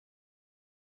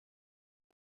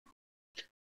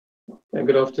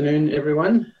Good afternoon,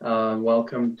 everyone.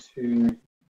 Welcome to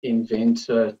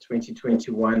Inventor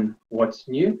 2021 What's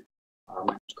New. My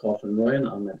name is Carl van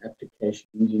Rooyen. I'm an application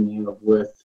engineer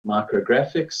with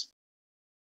Micrographics,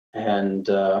 and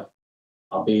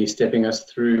I'll be stepping us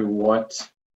through what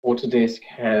Autodesk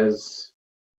has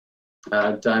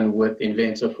done with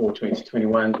Inventor for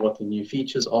 2021, what the new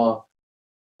features are.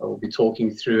 I will be talking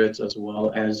through it as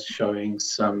well as showing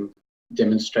some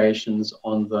demonstrations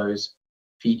on those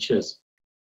features.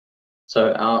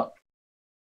 So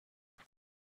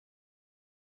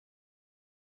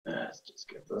let's just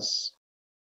get this.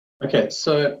 Okay,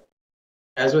 so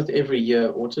as with every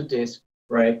year, Autodesk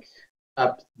break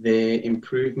up their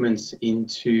improvements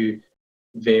into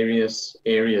various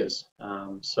areas.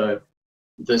 So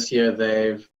this year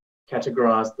they've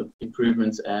categorized the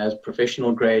improvements as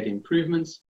professional grade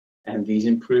improvements, and these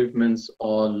improvements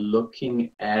are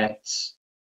looking at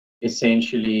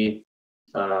essentially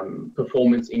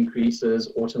performance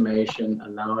increases, automation,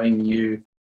 allowing you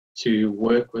to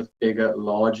work with bigger,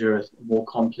 larger, more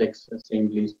complex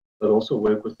assemblies, but also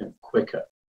work with them quicker.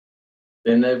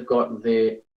 Then they've got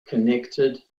their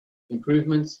connected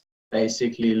improvements,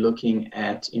 basically looking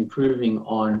at improving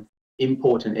on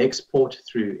import and export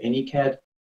through AnyCAD.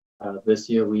 This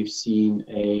year we've seen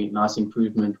a nice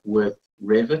improvement with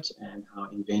Revit and how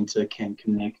Inventor can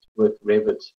connect with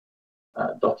Revit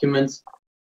documents,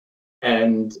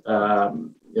 and a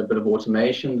bit of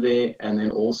automation there. And then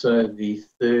also the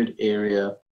third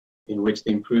area in which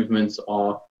the improvements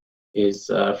are is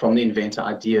from the Inventor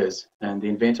Ideas. And the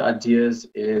Inventor Ideas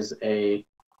is a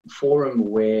forum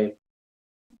where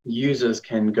users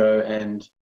can go and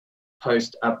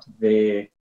post up their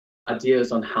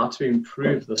ideas on how to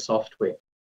improve the software.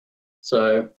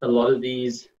 So a lot of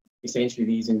these, essentially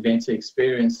these Inventor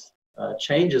experience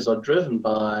changes are driven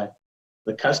by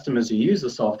the customers who use the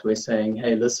software saying,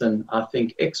 hey, listen, I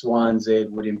think X, Y, and Z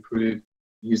would improve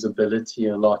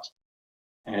usability a lot.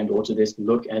 And Autodesk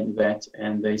look at that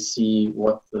and they see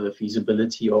what the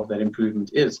feasibility of that improvement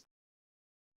is.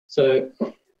 So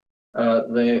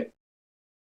they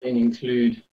then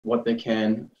include what they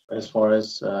can as far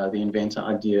as the Inventor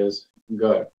Ideas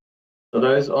go. So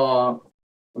those are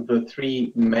the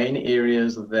three main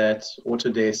areas that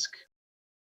Autodesk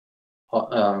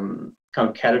kind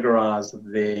of categorize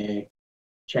their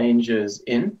changes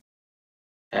in,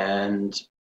 and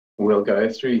we'll go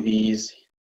through each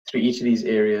of these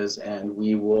areas, and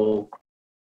we will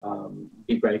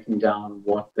be breaking down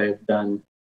what they've done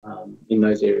in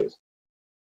those areas.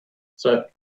 So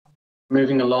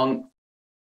moving along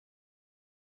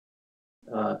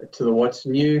to the what's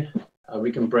new,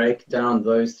 we can break down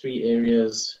those three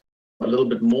areas a little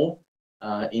bit more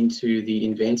into the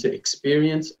Inventor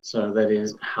experience. So that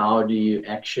is, how do you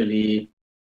actually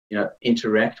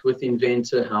interact with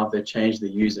Inventor, how they change the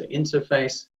user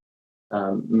interface,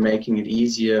 making it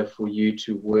easier for you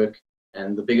to work.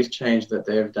 And the biggest change that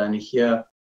they've done here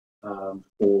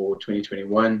for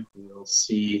 2021, we'll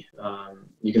see,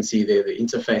 you can see there the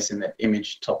interface in that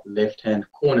image top left hand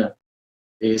corner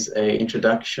is an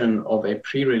introduction of a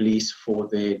pre-release for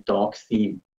their dark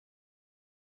theme.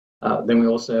 Then we're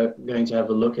also going to have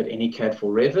a look at AnyCAD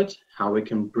for Revit, how we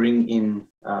can bring in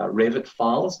Revit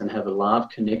files and have a live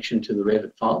connection to the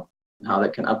Revit file, and how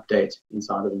that can update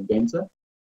inside of Inventor.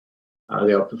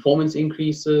 There are performance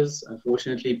increases.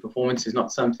 Unfortunately, performance is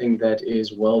not something that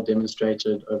is well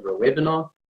demonstrated over a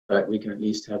webinar, but we can at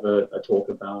least have a talk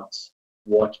about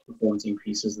what performance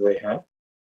increases they have.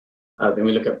 Then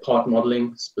we look at part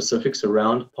modeling, specifics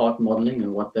around part modeling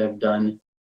and what they've done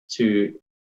to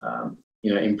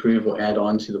improve or add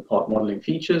on to the part modeling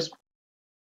features.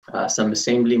 Some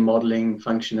assembly modeling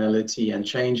functionality and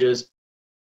changes.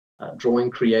 Drawing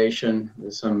creation,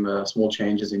 there's some small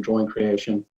changes in drawing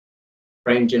creation.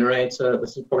 Frame generator,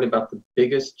 this is probably about the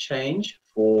biggest change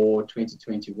for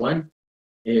 2021,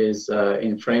 is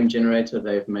in frame generator,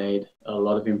 they've made a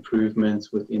lot of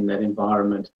improvements within that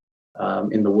environment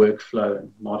in the workflow,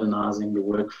 modernizing the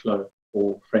workflow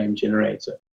for frame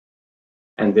generator.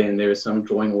 And then there is some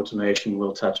drawing automation.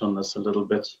 We'll touch on this a little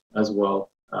bit as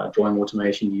well, drawing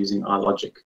automation using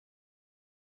iLogic.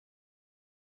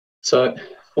 So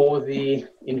for the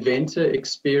Inventor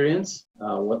experience,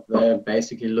 what they're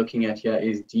basically looking at here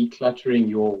is decluttering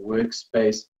your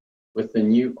workspace with the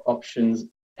new options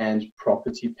and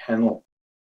property panel.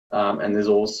 And there's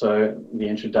also the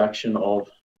introduction of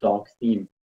dark theme.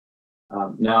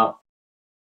 Now,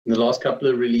 in the last couple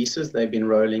of releases, they've been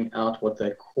rolling out what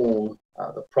they call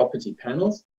the property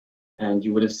panels. And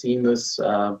you would have seen this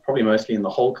probably mostly in the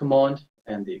whole command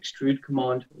and the extrude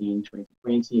command in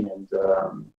 2020 and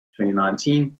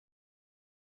 2019.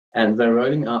 And they're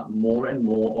rolling out more and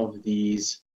more of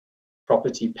these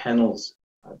property panels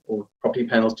or property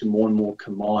panels to more and more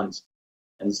commands.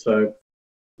 And so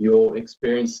your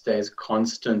experience stays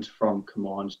constant from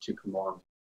command to command.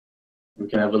 We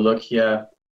can have a look here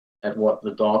at what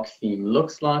the dark theme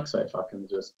looks like. So if I can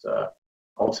just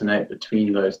alternate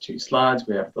between those two slides,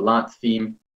 we have the light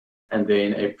theme and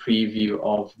then a preview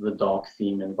of the dark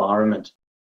theme environment.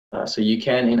 So you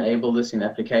can enable this in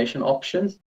application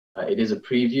options. It is a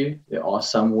preview. There are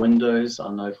some windows. I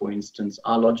know, for instance,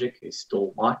 iLogic is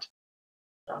still white,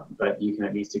 but you can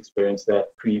at least experience that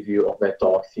preview of that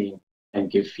dark theme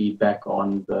and give feedback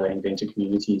on the Inventor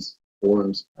community's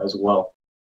forums as well.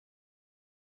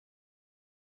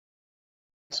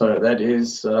 So that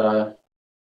is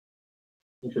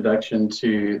introduction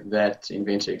to that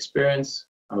Inventor experience,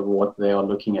 of what they are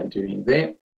looking at doing there.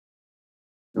 And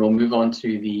we'll move on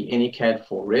to the AnyCAD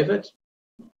for Revit.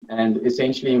 And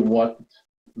essentially what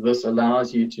this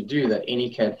allows you to do, that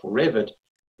AnyCAD for Revit,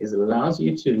 is it allows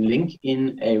you to link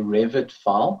in a Revit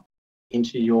file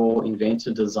into your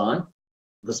Inventor design.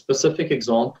 The specific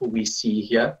example we see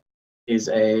here is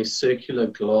a circular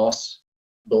glass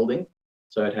building.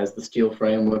 So it has the steel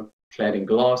framework clad in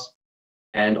glass.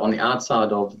 And on the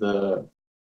outside of the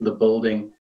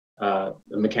building, the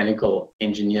mechanical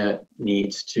engineer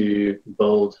needs to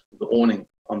build the awning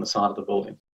on the side of the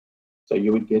building. So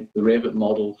you would get the Revit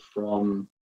model from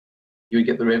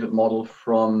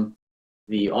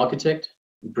the architect,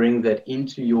 bring that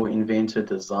into your Inventor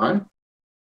design,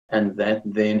 and that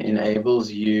then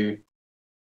enables you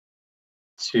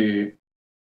to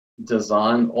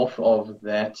design off of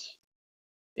that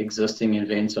existing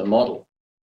Inventor model.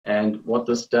 And what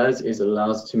this does is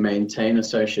allows to maintain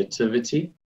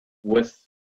associativity with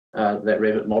that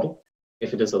Revit model.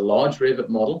 If it is a large Revit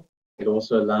model, it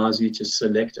also allows you to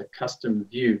select a custom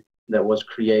view that was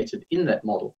created in that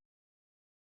model.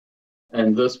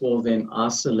 And this will then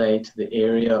isolate the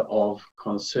area of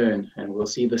concern. And we'll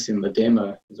see this in the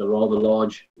demo. It's a rather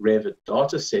large Revit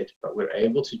data set, but we're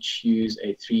able to choose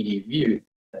a 3D view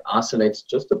that isolates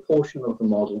just a portion of the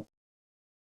model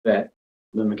that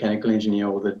the mechanical engineer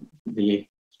or the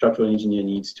structural engineer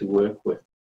needs to work with.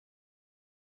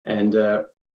 And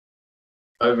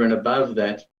over and above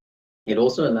that, it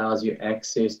also allows you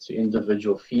access to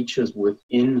individual features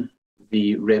within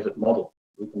the Revit model.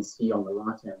 We can see on the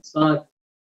right-hand side,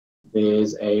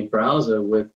 there's a browser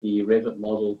with the Revit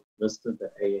model listed,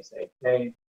 the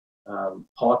ASAK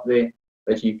part there,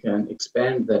 but you can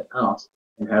expand that out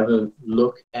and have a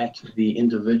look at the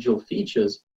individual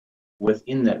features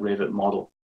within that Revit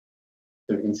model.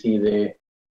 So we can see there,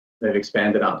 they've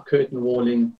expanded out curtain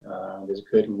walling. There's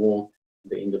a curtain wall,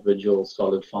 the individual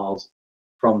solid files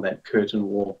from that curtain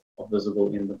wall are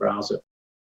visible in the browser.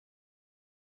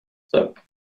 So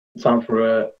time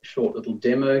for a short little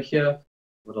demo here.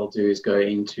 What I'll do is go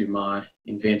into my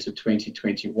Inventor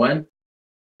 2021,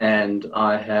 and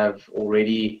I have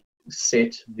already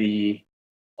set the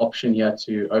option here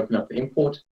to open up the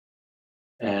import.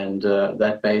 And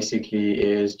that basically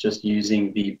is just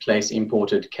using the place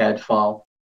imported CAD file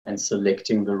and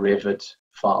selecting the Revit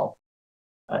file.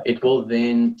 It will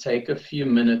then take a few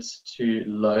minutes to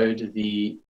load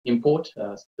the import,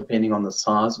 depending on the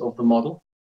size of the model.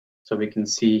 So we can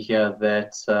see here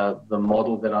that the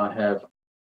model that I have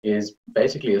is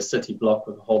basically a city block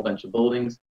with a whole bunch of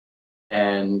buildings,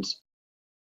 and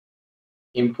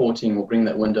importing or bring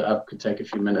that window up could take a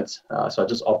few minutes. So I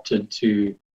just opted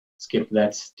to skip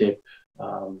that step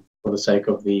for the sake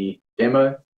of the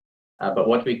demo. But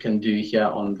what we can do here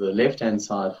on the left-hand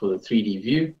side for the 3D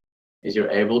view is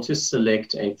you're able to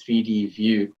select a 3D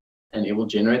view, and it will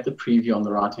generate the preview on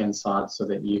the right-hand side so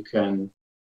that you can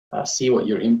see what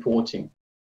you're importing.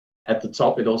 At the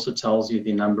top, it also tells you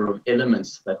the number of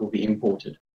elements that will be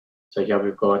imported. So here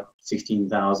we've got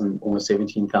 16,000, almost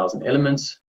 17,000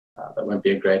 elements. That won't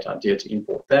be a great idea to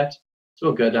import that. So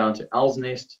we'll go down to Owl's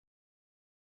Nest.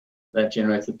 That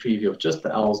generates the preview of just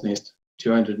the Owl's Nest,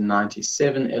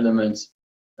 297 elements.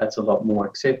 That's a lot more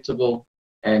acceptable.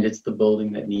 And it's the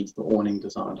building that needs the awning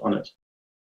designed on it.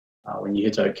 When you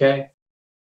hit OK,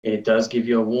 it does give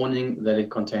you a warning that it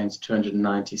contains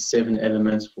 297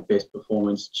 elements. For best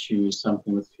performance, choose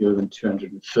something with fewer than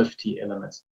 250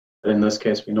 elements. But in this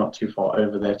case, we're not too far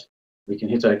over that. We can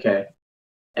hit OK,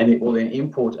 and it will then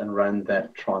import and run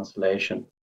that translation.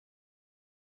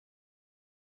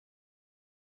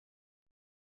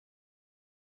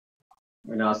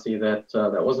 We now see that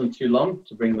that wasn't too long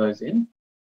to bring those in.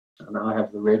 And now I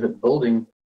have the Revit building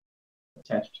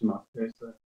attached to my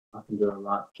cursor. I can do a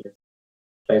right click,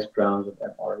 place ground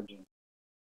at origin,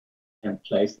 and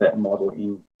place that model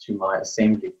into my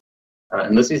assembly.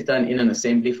 And this is done in an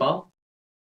assembly file.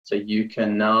 So you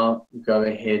can now go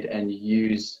ahead and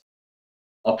use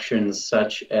options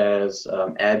such as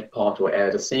add part or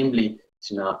add assembly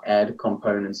to now add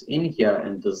components in here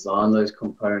and design those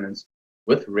components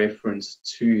with reference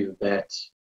to that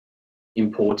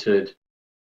imported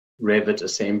Revit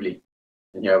assembly.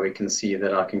 And here we can see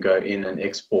that I can go in and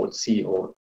export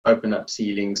or open up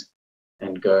ceilings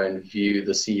and go and view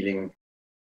the ceiling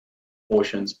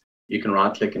portions. You can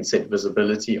right click and set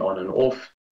visibility on and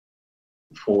off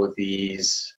for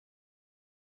these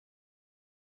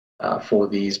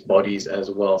bodies as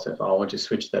well. So if I want to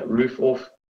switch that roof off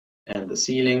and the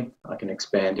ceiling, I can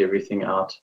expand everything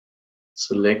out,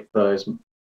 select those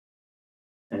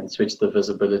and switch the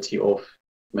visibility off.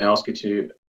 It may ask you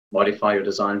to modify your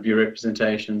design view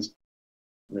representations.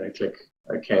 I'm going to click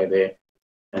OK there,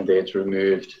 and there it's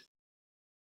removed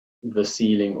the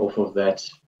ceiling off of that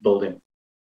building.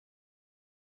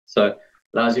 So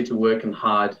allows you to work and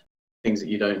hide things that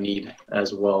you don't need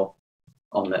as well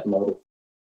on that model.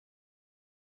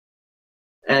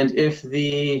 And if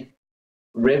the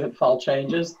Revit file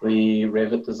changes, the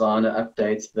Revit designer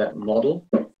updates that model,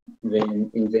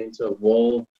 then Inventor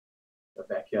will go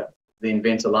back here. The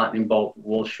Inventor lightning bolt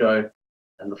will show,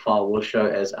 and the file will show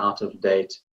as out of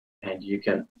date, and you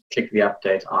can click the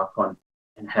update icon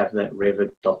and have that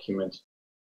Revit document,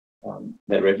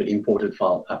 that Revit imported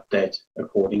file update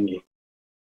accordingly.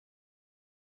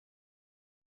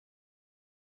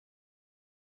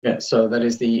 Yeah, so that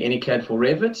is the AnyCAD for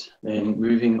Revit. Then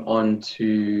moving on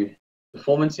to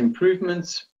performance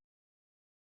improvements.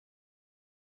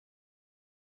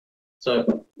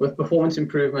 So with performance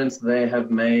improvements, they have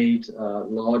made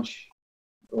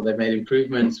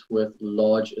improvements with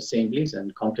large assemblies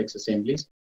and complex assemblies.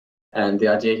 And the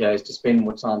idea here is to spend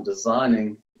more time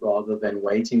designing rather than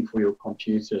waiting for your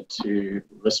computer to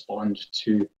respond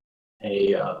to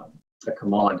a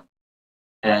command.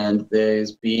 And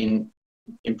there's been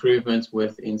improvements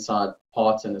with inside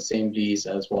parts and assemblies,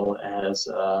 as well as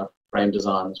frame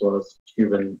design, as well as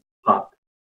tube and pipe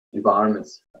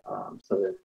environments.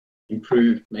 So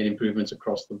they've made improvements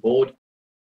across the board.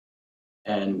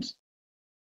 And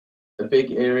the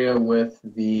big area with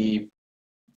the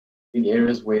big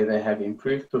areas where they have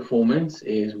improved performance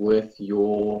is with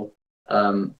your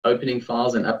opening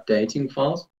files and updating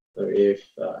files. So if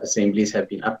assemblies have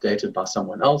been updated by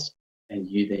someone else and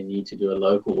you then need to do a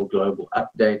local or global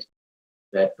update,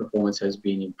 that performance has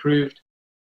been improved.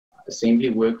 Assembly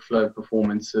workflow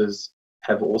performances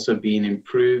have also been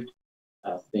improved.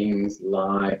 Things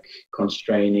like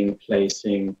constraining,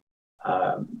 placing,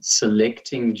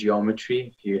 selecting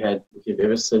geometry. If you've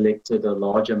ever selected a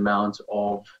large amount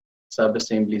of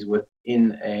sub-assemblies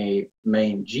within a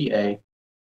main GA,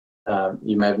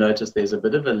 you may have noticed there's a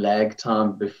bit of a lag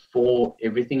time before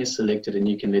everything is selected and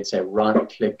you can, let's say,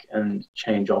 right-click and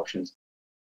change options.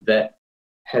 That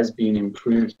has been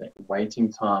improved. That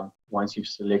waiting time, once you've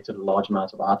selected a large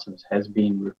amount of items, has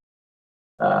been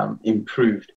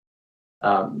improved.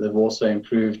 They've also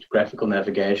improved graphical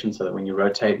navigation so that when you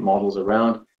rotate models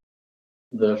around,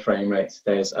 the frame rate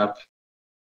stays up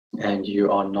and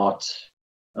you are not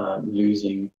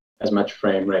losing as much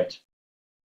frame rate.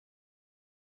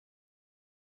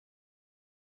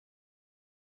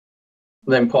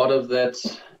 Then part of that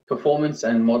performance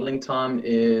and modeling time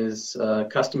is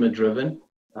customer driven.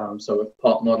 So with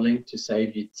part modeling, to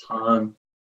save you time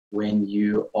when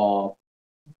you are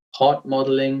part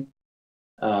modeling,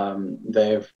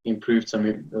 they've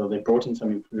brought in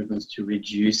some improvements to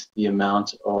reduce the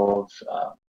amount of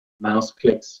mouse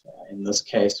clicks. In this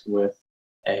case, with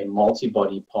a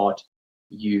multi-body part,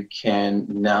 you can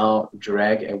now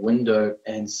drag a window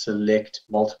and select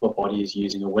multiple bodies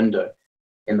using a window.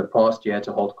 In the past, you had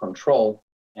to hold Control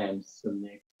and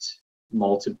select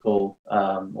multiple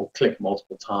or click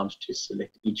multiple times to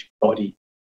select each body.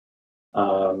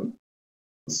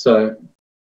 So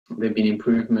there have been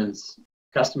improvements,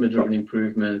 customer-driven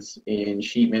improvements in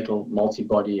sheet metal,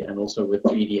 multi-body, and also with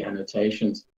 3D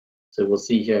annotations. So we'll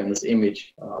see here in this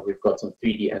image, we've got some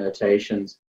 3D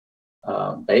annotations,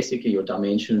 basically your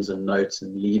dimensions and notes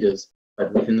and leaders,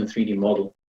 but within the 3D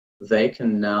model, they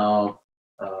can now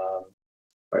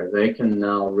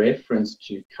reference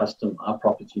to custom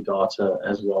property data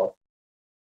as well.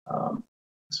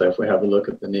 So if we have a look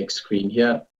at the next screen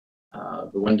here,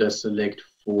 the window select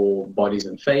for bodies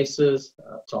and faces,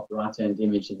 top right-hand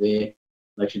image there.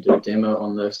 I'll actually do a demo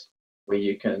on this, where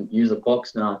you can use a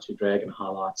box now to drag and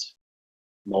highlight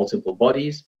multiple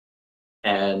bodies.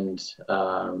 And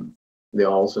there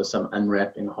are also some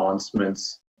unwrap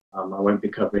enhancements. I won't be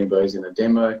covering those in a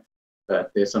demo,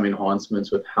 but there's some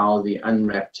enhancements with how the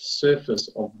unwrapped surface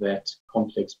of that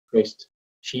complex pressed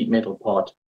sheet metal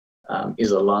part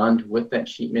is aligned with that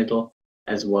sheet metal,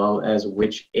 as well as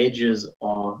which edges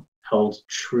are held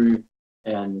true,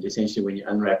 and essentially when you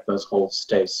unwrap, those holes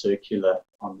stay circular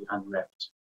on the unwrapped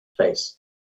face.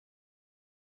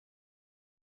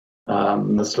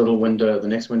 This little window, the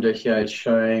next window here, is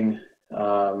showing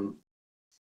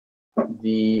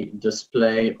the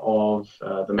display of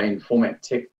the main format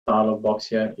text dialog box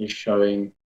here is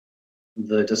showing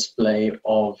the display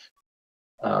of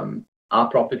R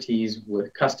properties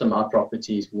with custom R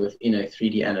properties within a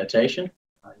 3D annotation.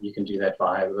 You can do that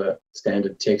via the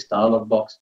standard text dialog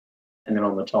box. And then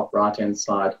on the top right hand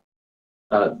side,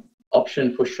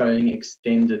 option for showing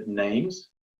extended names.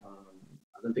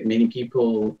 I don't think many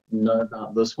people know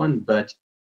about this one, but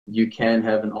you can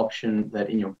have an option that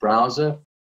in your browser,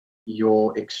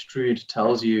 your extrude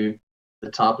tells you the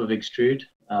type of extrude.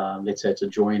 Let's say it's a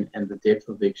join and the depth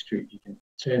of the extrude. You can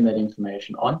turn that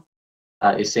information on.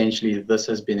 Essentially, this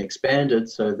has been expanded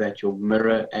so that your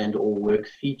mirror and or work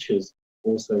features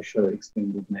also show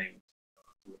extended names.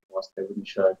 In the past, they wouldn't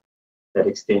show that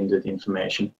extended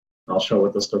information. I'll show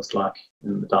what this looks like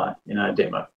in our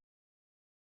demo.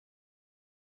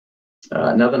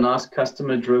 Another nice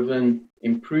customer-driven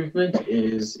improvement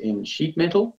is in sheet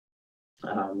metal.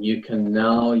 You can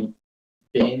now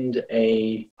bend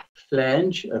a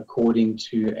flange according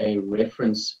to a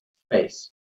reference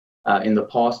face. In the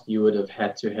past, you would have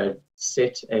had to have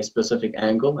set a specific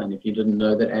angle, and if you didn't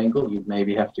know that angle, you'd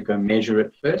maybe have to go measure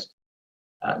it first.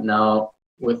 Now,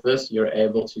 with this, you're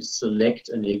able to select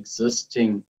an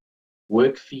existing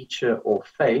work feature or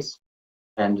face,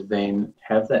 and then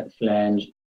have that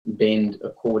flange bend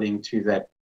according to that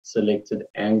selected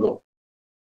angle.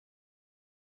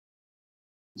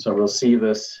 So we'll see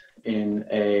this in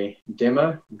a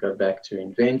demo. Go back to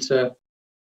Inventor.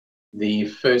 The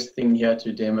first thing here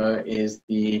to demo is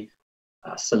the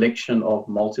selection of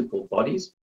multiple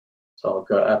bodies. So I'll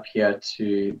go up here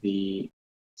to the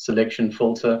selection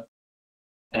filter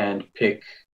and pick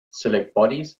select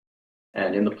bodies.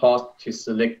 And in the past, to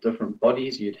select different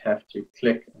bodies, you'd have to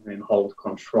click and then hold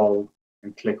Control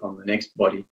and click on the next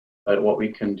body. But what we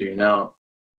can do now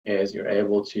is you're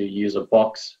able to use a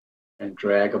box and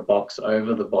drag a box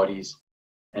over the bodies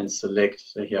and select.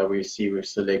 So here we see we've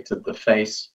selected the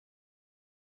face,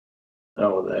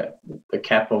 or the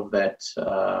cap of that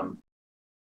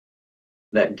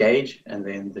that gauge, and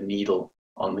then the needle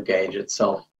on the gauge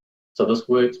itself. So this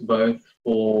works both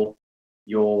for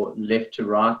your left to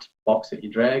right box that you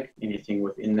drag, anything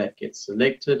within that gets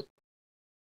selected,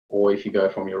 or if you go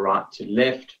from your right to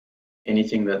left,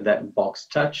 anything that that box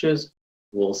touches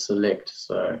will select.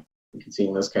 So you can see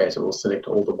in this case, it will select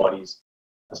all the bodies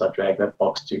as I drag that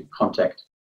box to contact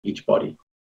each body.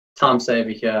 Time saver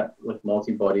here with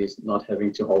multi-bodies, not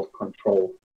having to hold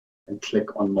Control and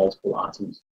click on multiple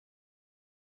items.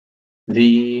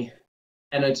 The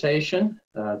annotation,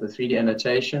 the 3D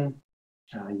annotation,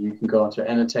 you can go onto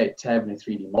Annotate tab in a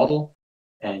 3D model,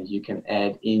 and you can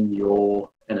add in your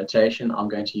annotation. I'm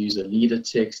going to use a leader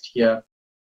text here.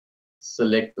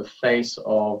 Select the face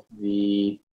of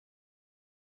the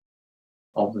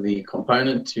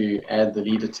component to add the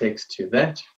leader text to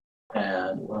that.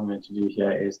 And what I'm going to do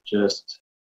here is just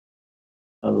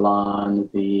align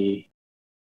the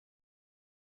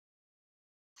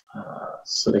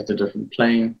select a different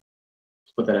plane,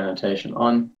 put that annotation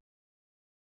on.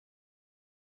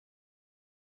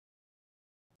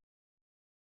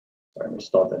 Sorry, let me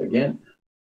start that again.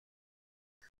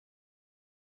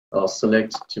 I'll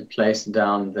select to place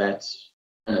down that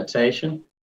annotation,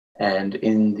 and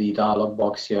in the dialog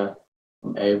box here,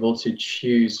 I'm able to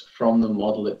choose from the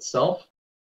model itself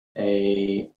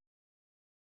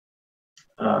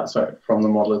from the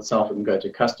model itself, we can go to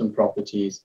custom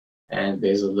properties, and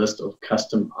there's a list of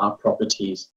custom R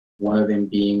properties, one of them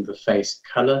being the face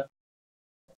color.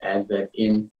 Add that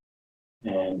in,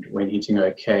 and when hitting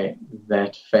OK,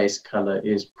 that face color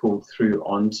is pulled through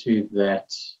onto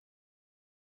that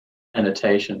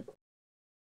annotation.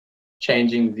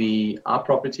 Changing the R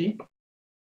property,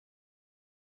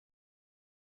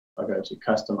 I'll go to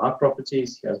custom R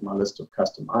properties. Here's my list of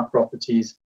custom R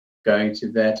properties. Going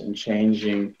to that and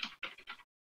changing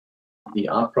the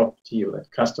R property or that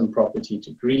custom property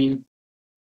to green,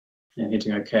 and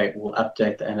hitting OK will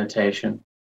update the annotation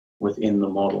within the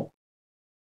model.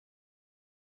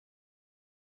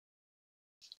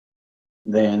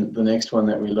 Then the next one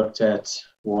that we looked at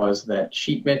was that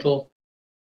sheet metal.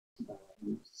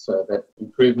 So that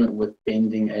improvement with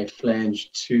bending a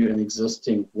flange to an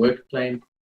existing work plane.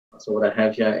 So what I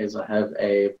have here is I have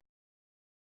a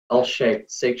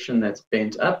L-shaped section that's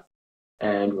bent up.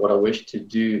 And what I wish to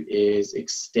do is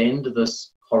extend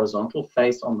this horizontal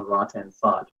face on the right-hand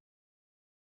side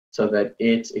so that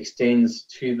it extends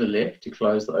to the left to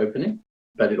close the opening,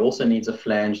 but it also needs a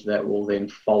flange that will then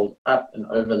fold up and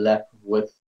overlap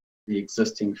with the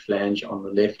existing flange on the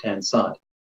left-hand side.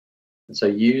 And so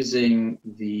using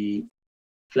the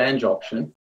flange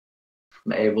option,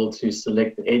 I'm able to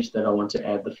select the edge that I want to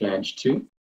add the flange to.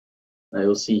 Now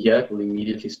you'll see here, it will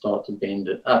immediately start to bend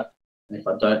it up. And if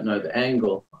I don't know the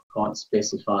angle, I can't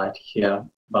specify it here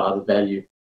by the value.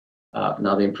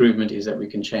 Now the improvement is that we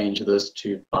can change this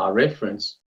to by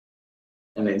reference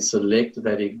and then select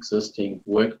that existing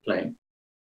work plane.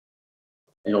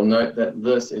 And you'll note that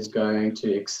this is going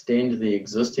to extend the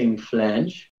existing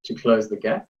flange to close the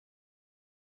gap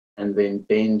and then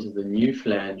bend the new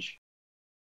flange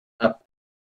up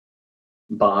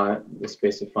by the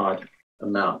specified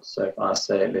amount. So if I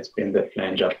say, let's bend that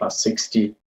flange up by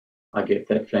 60, I get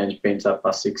that flange bent up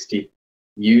by 60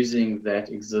 using that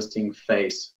existing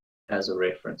face as a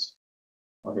reference.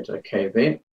 I'll hit OK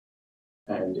there,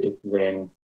 and it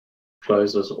then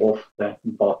closes off that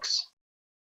box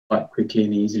quite quickly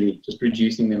and easily, just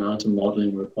reducing the amount of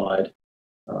modeling required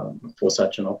for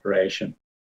such an operation.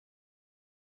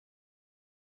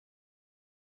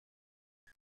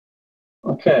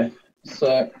 Okay,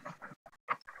 so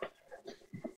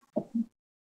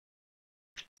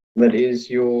that is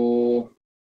your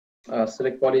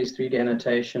select bodies, 3D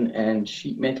annotation, and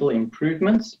sheet metal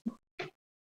improvements.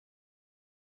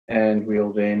 And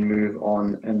we'll then move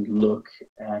on and look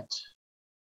at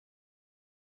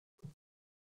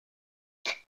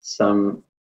some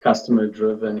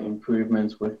customer-driven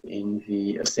improvements within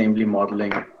the assembly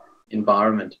modeling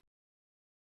environment.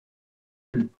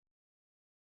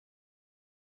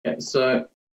 Okay, so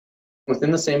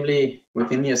within the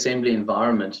assembly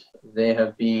environment, there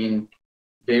have been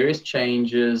various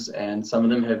changes, and some of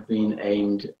them have been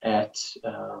aimed at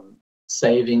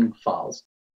saving files.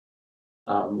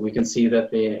 We can see that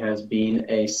there has been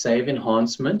a save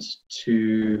enhancement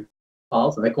to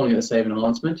files, and they're calling it a save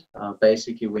enhancement.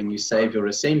 Basically, when you save your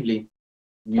assembly,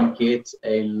 you get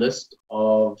a list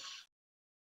of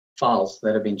files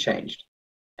that have been changed.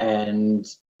 And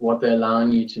what they're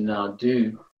allowing you to now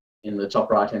do, in the top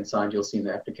right-hand side, you'll see in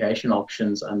the application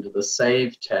options under the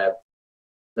Save tab,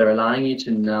 they're allowing you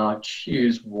to now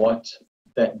choose what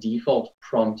that default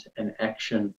prompt and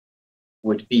action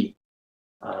would be.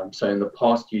 So in the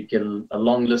past, you'd get a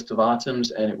long list of items,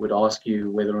 and it would ask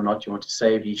you whether or not you want to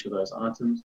save each of those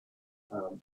items.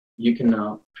 You can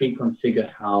now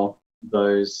pre-configure how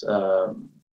those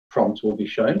prompts will be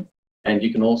shown, and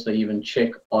you can also even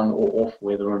check on or off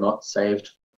whether or not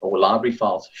saved or library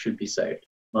files should be saved.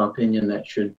 In my opinion, that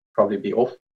should probably be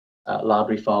off.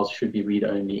 Library files should be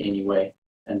read-only anyway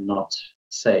and not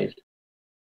saved.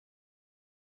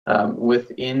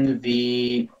 Within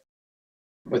the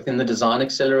Design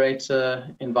Accelerator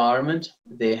environment,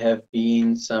 there have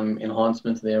been some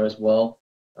enhancements there as well.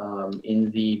 In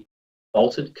the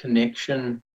bolted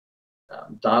connection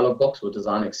dialog box or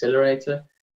Design Accelerator,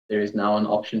 there is now an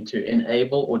option to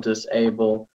enable or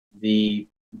disable the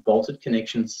bolted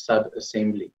connection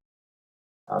sub-assembly.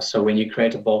 So when you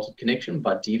create a bolted connection,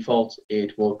 by default,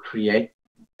 it will create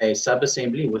a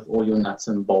sub-assembly with all your nuts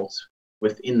and bolts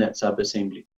within that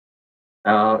sub-assembly.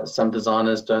 Some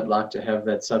designers don't like to have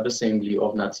that sub-assembly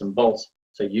of nuts and bolts,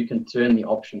 so you can turn the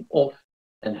option off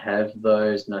and have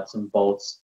those nuts and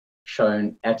bolts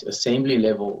shown at assembly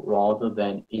level rather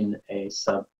than in a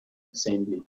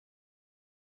sub-assembly.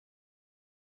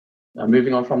 Now,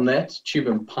 moving on from that, tube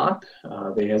and pipe,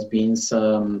 there has been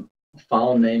some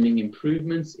file naming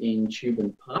improvements in tube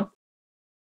and pipe,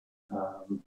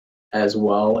 as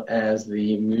well as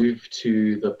the move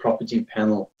to the property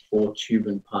panel for tube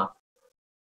and pipe.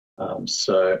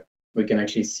 So we can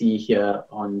actually see here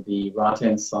on the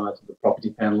right-hand side of the property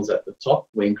panels at the top,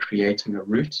 when creating a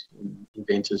route in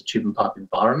Inventor's tube and pipe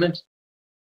environment,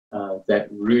 that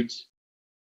route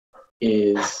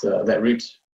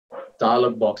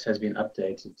dialog box has been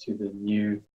updated to the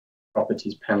new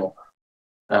properties panel.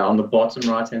 On the bottom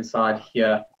right-hand side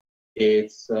here,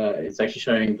 it's actually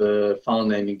showing the file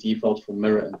naming default for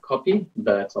mirror and copy,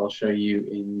 but I'll show you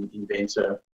in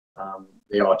Inventor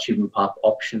there are tube and pipe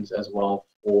options as well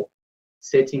for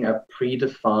setting up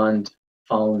predefined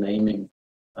file naming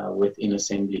within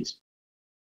assemblies.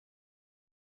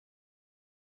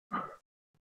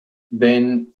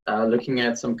 Then looking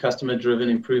at some customer-driven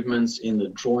improvements in the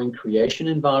drawing creation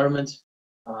environment.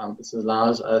 This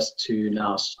allows us to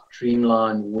now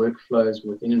streamline workflows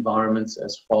within environments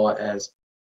as far as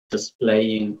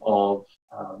displaying of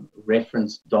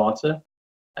reference data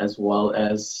as well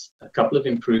as a couple of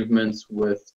improvements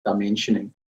with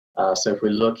dimensioning. So if we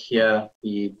look here,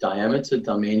 the diameter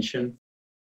dimension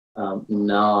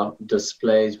now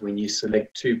displays when you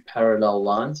select two parallel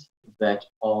lines that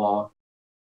are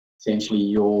essentially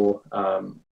your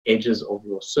edges of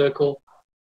your circle.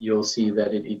 You'll see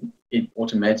that it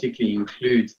automatically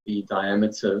includes the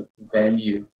diameter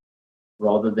value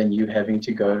rather than you having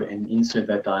to go and insert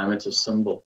that diameter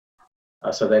symbol.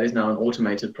 So that is now an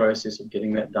automated process of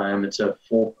getting that diameter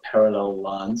for parallel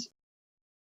lines.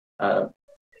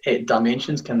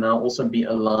 Dimensions can now also be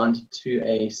aligned to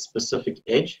a specific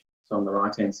edge. So on the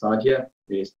right-hand side here,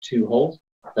 there's two holes,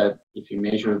 but if you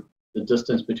measure the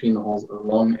distance between the holes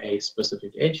along a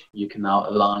specific edge, you can now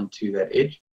align to that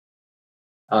edge.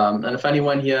 And a funny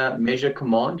one here, measure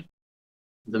command.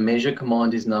 The measure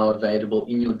command is now available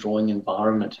in your drawing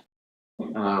environment.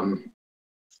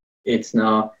 It's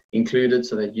now included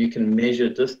so that you can measure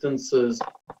distances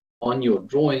on your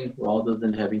drawing rather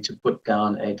than having to put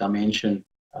down a dimension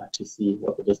to see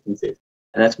what the distance is.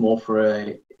 And that's more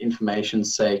for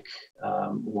information's sake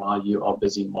while you are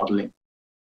busy modeling.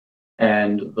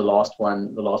 And the last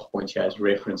point here is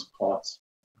reference parts.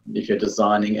 If you're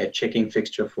designing a checking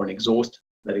fixture for an exhaust,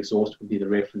 that exhaust would be the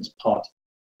reference part.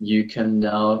 You can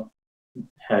now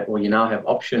have, or you now have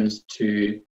options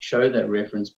to show that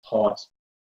reference part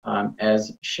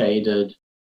as shaded,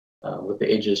 with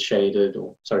the edges shaded,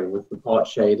 or sorry, with the part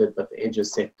shaded, but the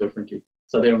edges set differently.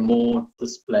 So there are more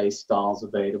display styles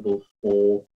available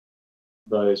for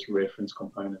those reference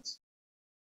components.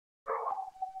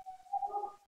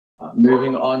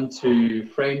 Moving on to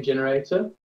frame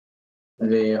generator,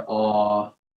 there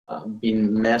are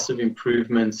been massive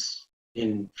improvements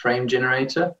in frame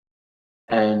generator,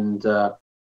 and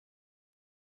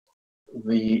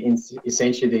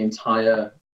essentially the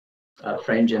entire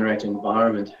frame generator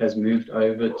environment has moved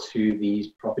over to these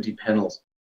property panels.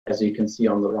 As you can see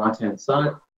on the right hand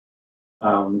side,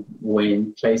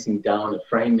 when placing down a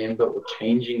frame member or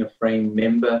changing a frame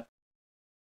member,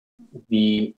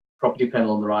 the property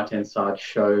panel on the right hand side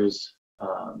shows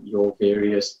your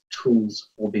various tools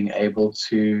for being able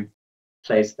to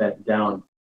place that down.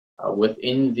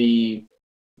 Within the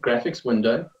graphics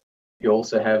window, you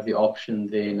also have the option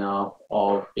there now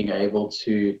of being able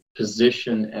to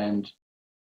position and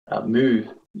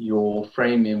move your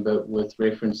frame member with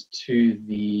reference to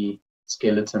the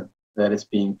skeleton that is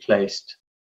being placed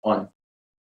on.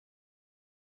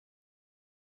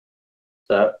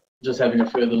 So just having a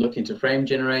further look into frame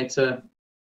generator,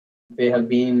 there have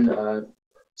been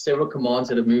several commands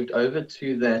that have moved over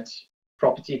to that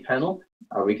property panel.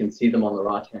 We can see them on the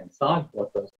right hand side,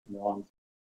 what those commands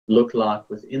look like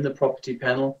within the property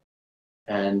panel.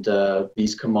 And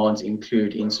these commands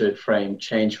include insert frame,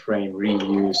 change frame,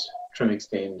 reuse, trim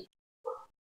extend,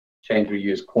 change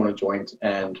reuse, corner joint,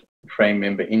 and frame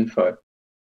member info.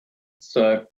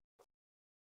 So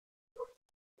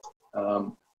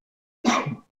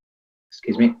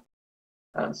excuse me.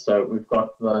 So we've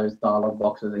got those dialog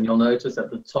boxes, and you'll notice at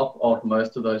the top of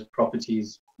most of those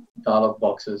properties dialog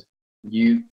boxes,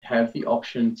 you have the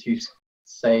option to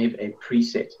save a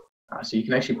preset. So you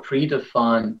can actually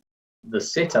predefine the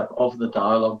setup of the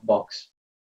dialog box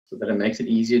so that it makes it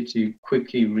easier to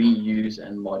quickly reuse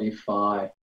and modify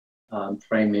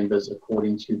frame members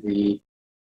according to the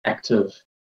active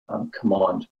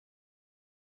command.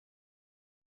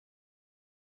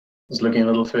 Just looking a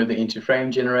little further into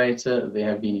frame generator, there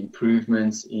have been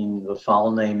improvements in the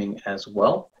file naming as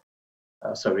well.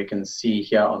 So we can see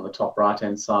here on the top right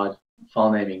hand side,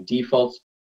 file naming defaults.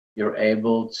 You're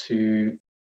able to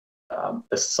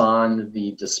assign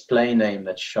the display name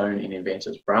that's shown in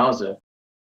Inventor's browser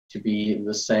to be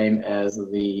the same as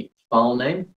the file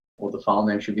name, or the file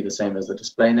name should be the same as the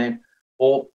display name,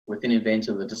 or within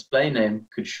Inventor, the display name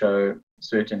could show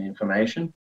certain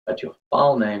information, but your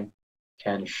file name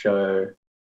can show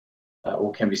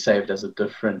or can be saved as a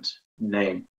different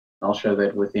name. I'll show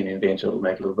that within Inventor. It'll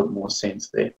make a little bit more sense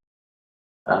there.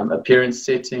 Appearance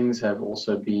settings have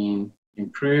also been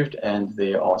improved, and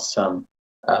there are some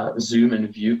zoom and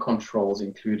view controls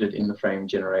included in the frame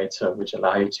generator, which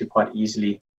allow you to quite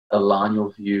easily align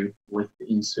your view with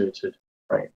the inserted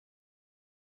frame.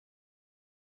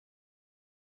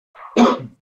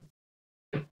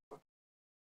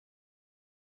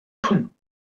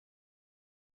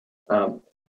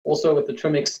 Also with the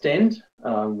trim extend,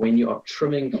 when you are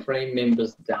trimming frame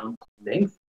members down to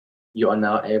length, you are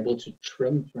now able to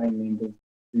trim frame members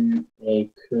to a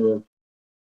curved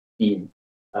beam.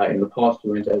 In the past, you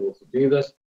weren't able to do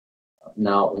this.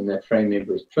 Now, when that frame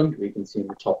member is trimmed, we can see in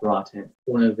the top right-hand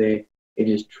corner there, it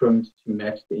is trimmed to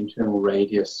match the internal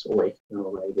radius or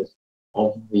external radius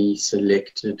of the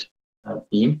selected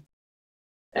beam.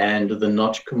 And the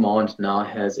notch command now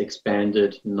has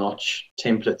expanded notch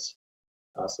templates.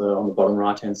 So on the bottom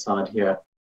right-hand side here,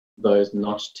 those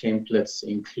notch templates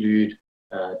include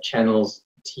channels,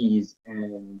 T's,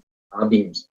 and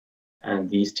I-beams. And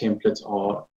these templates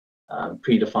are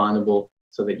predefinable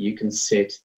so that you can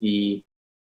set the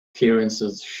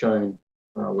clearances shown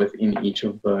within each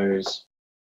of those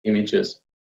images.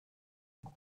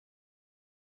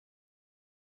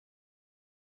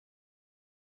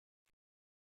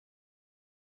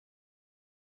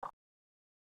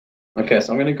 Okay,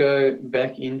 so I'm going to go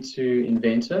back into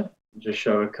Inventor and just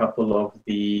show a couple of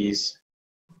these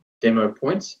demo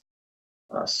points.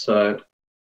 So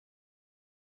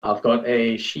I've got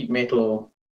a sheet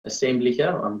metal assembly here.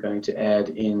 I'm going to add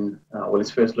in, well,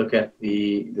 let's first look at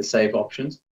the save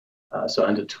options. So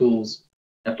under Tools,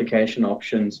 Application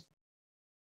Options,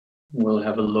 we'll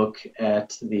have a look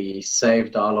at the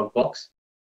Save dialog box.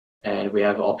 And we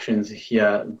have options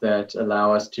here that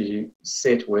allow us to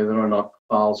set whether or not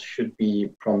files should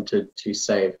be prompted to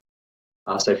save.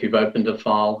 So if you've opened a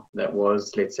file that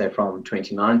was, let's say, from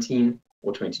 2019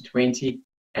 or 2020,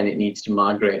 and it needs to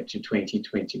migrate to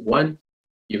 2021,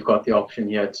 you've got the option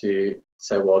here to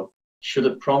say, well, should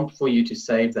it prompt for you to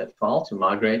save that file, to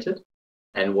migrate it?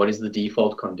 And what is the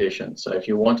default condition? So if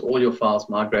you want all your files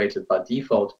migrated by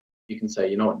default, you can say,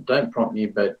 you know what, don't prompt me,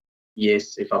 but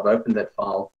yes, if I've opened that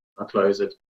file, I'll close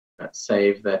it,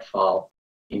 save that file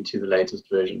into the latest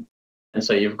version. And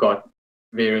so you've got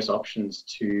various options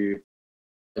to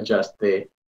adjust there.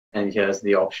 And here's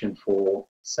the option for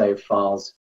save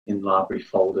files in library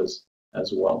folders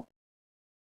as well.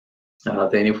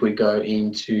 Then if we go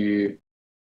into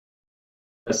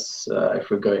this, what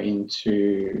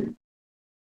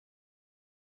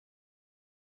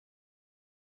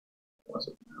was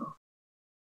it now?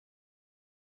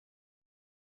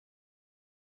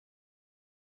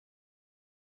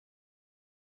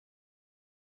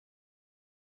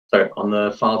 So on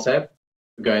the File tab,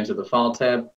 we go into the File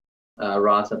tab.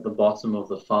 Right at the bottom of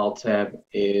the File tab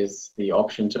is the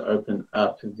option to open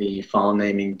up the file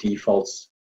naming defaults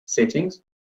settings.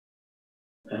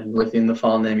 And within the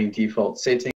file naming default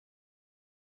settings,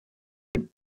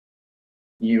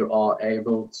 you are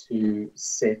able to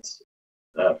set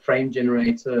frame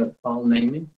generator file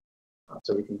naming.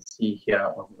 So we can see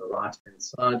here on the right-hand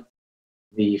side,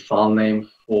 the file name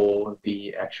for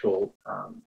the actual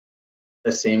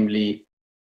assembly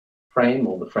frame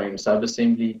or the frame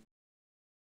subassembly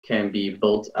can be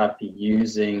built up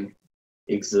using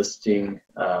existing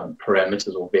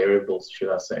parameters or variables, should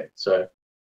I say. So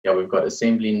yeah, we've got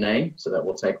assembly name, so that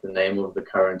will take the name of the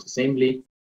current assembly.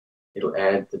 It'll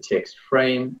add the text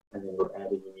frame, and then it'll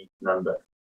add a unique number.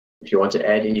 If you want to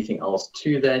add anything else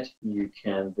to that, you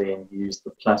can then use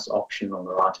the plus option on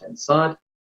the right-hand side,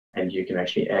 and you can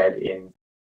actually add in,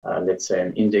 let's say,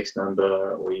 an index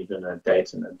number or even a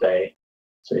date and a day.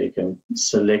 So you can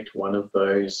select one of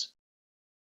those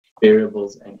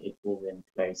variables, and it will then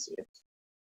place it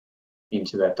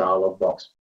into that dialog box.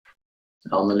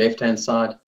 On the left-hand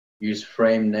side, use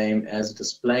frame name as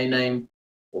display name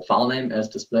or file name as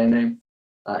display name.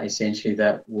 Essentially,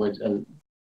 that would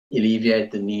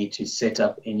alleviate the need to set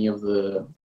up any of the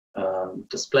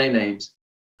display names.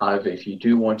 However, if you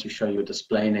do want to show your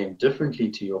display name differently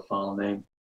to your file name,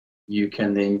 you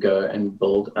can then go and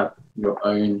build up your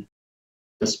own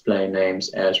display names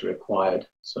as required.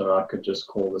 So I could just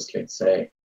call this, let's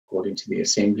say, according to the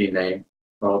assembly name,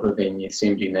 rather than the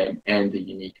assembly name and the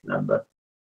unique number.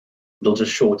 It'll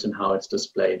just shorten how it's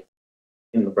displayed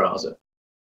in the browser.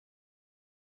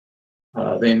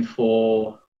 Then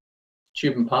for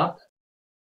tube and pipe,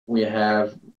 we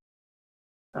have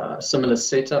similar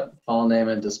setup, file name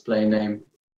and display name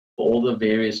for all the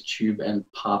various tube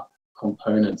and pipe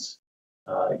components.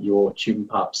 Your tube and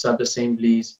pipe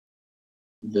subassemblies,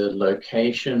 the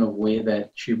location of where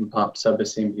that tube and pipe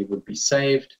subassembly would be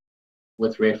saved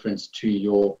with reference to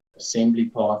your assembly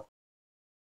path.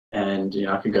 And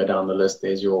I could go down the list.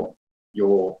 There's your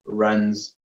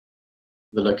runs,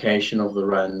 the location of the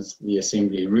runs, the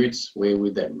assembly routes, where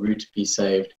would that route be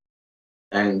saved,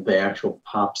 and the actual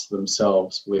pipes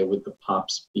themselves, where would the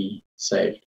pipes be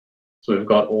saved. So we've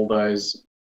got all those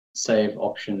save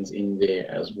options in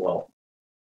there as well.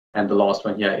 And the last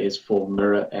one here is for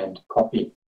mirror and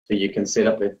copy. So you can set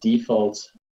up a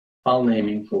default file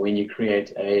naming for when you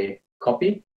create a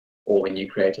copy or when you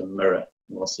create a mirror.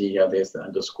 And we'll see here there's the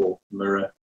underscore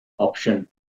mirror option,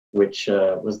 which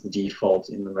was the default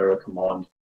in the mirror command.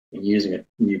 And using it,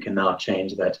 you can now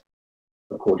change that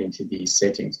according to these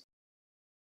settings.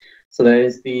 So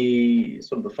there's the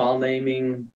sort of the file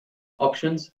naming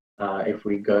options. if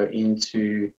we go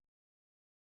into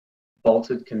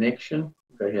bolted connection,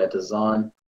 go here,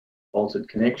 design, bolted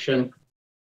connection.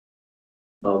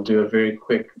 I'll do a very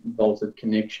quick bolted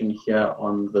connection here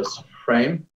on this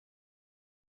frame.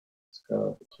 Let's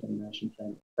go to termination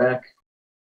frame back.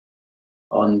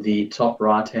 On the top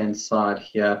right-hand side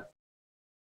here,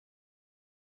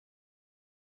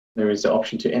 there is the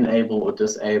option to enable or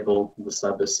disable the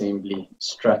subassembly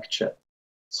structure.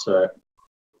 So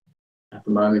at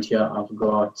the moment here, I've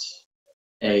got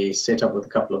a setup with a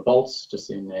couple of bolts just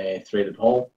in a threaded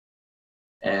hole.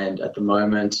 And at the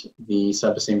moment, the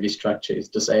subassembly structure is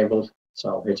disabled. So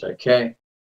I'll hit OK.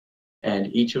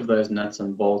 And each of those nuts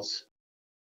and bolts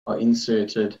are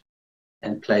inserted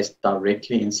and placed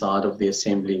directly inside of the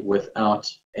assembly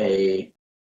without a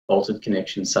bolted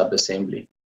connection subassembly.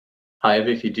 However,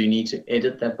 if you do need to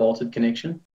edit that bolted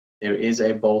connection, there is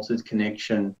a bolted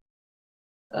connection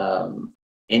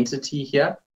entity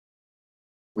here,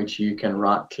 which you can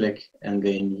right click and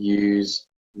then use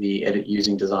the edit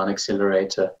using design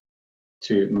accelerator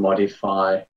to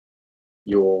modify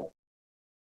your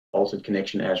bolted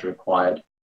connection as required.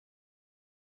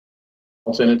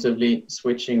 Alternatively,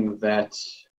 switching that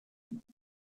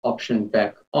option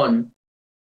back on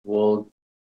will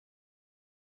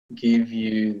give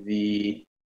you the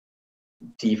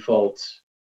default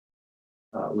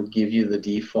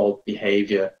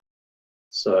behavior.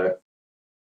 So if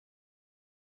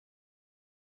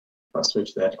I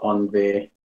switch that on there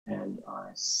and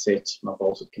I set my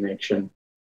bolted connection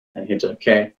and hit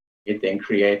OK, it then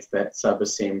creates that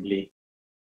subassembly,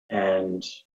 and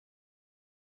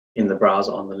in the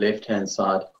browser on the left hand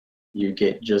side you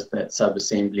get just that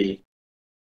subassembly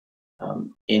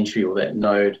entry, or that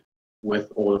node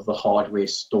with all of the hardware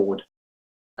stored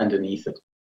underneath it.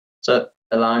 So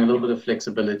allowing a little bit of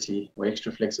flexibility or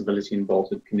extra flexibility in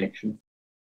bolted connection.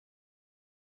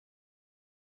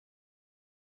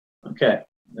 Okay,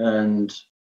 and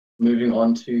moving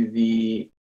on to the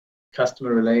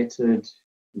customer related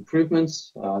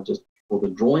improvements, just for the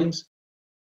drawings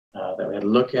that we had a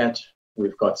look at.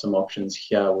 We've got some options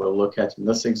here. We'll look at in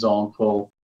this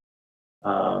example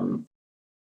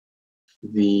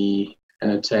the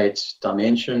annotate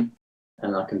dimension,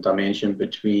 and I can dimension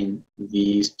between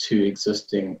these two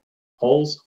existing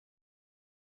holes.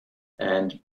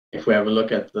 And if we have a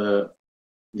look at the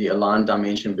aligned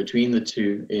dimension between the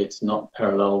two, it's not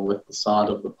parallel with the side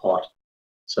of the part.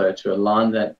 So to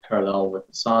align that parallel with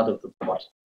the side of the part,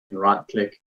 right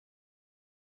click,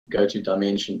 go to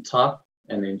dimension type,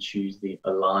 and then choose the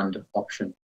aligned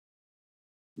option.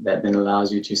 That then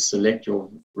allows you to select your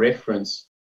reference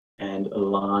and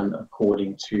align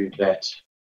according to that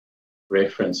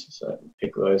reference. So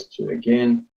pick those two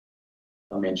again,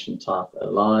 dimension type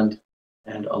aligned,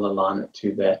 and I'll align it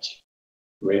to that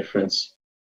reference.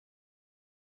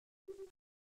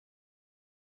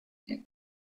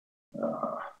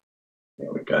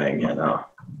 There we're going here now.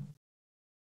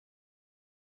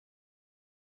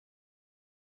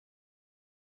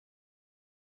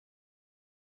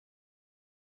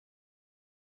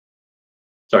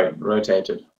 Sorry,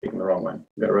 rotated, picking the wrong one.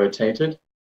 We got rotated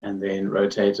and then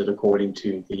rotated according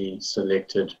to the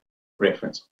selected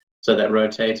reference. So that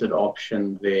rotated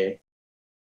option there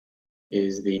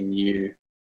is the new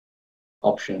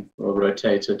option. We'll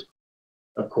rotate it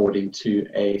according to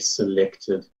a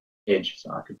selected edge.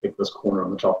 So I could pick this corner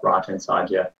on the top right hand side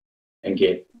here and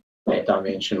get a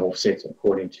dimension offset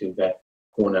according to that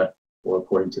corner or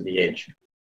according to the edge.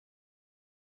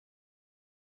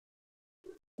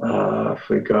 If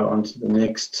we go on to the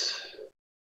next,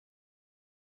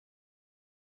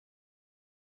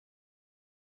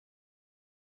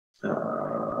 just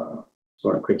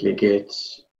want to quickly get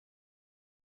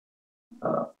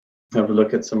have a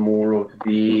look at some more of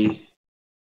the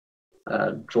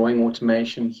drawing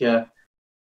automation here.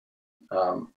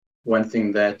 One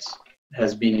thing that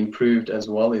has been improved as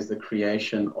well is the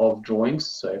creation of drawings.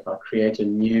 So if I create a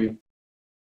new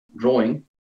drawing,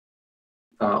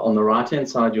 on the right hand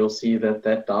side you'll see that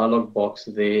that dialog box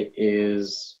there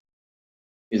is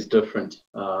different.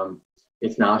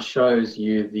 It now shows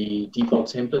you the default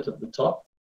template at the top,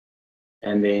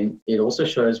 and then it also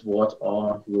shows what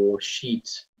are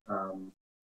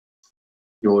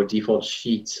your default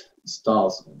sheet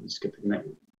styles. Let's get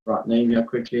the right name here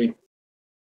quickly.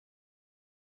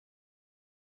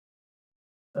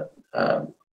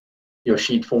 Your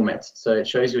sheet formats. So it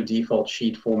shows your default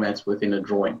sheet formats within a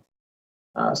drawing.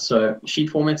 So sheet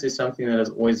formats is something that has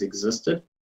always existed,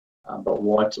 but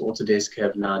what Autodesk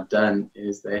have now done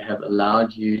is they have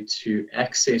allowed you to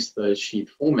access those sheet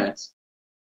formats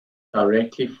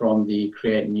directly from the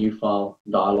Create New File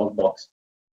dialog box.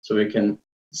 So we can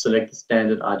select the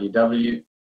standard IDW,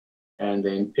 and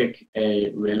then pick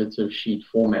a relative sheet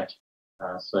format.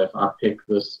 So if I pick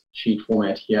this sheet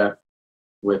format here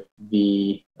with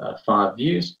the 5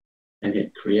 views and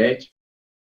hit create,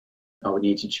 I would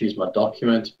need to choose my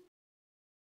document,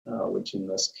 which in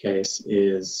this case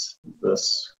is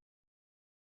this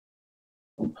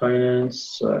component.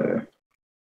 So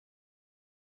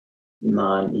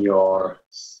 9ER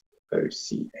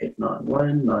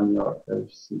OC891, 9ER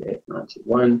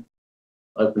OC891.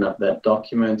 Open up that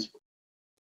document,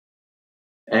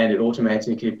 and it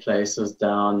automatically places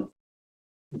down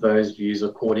those views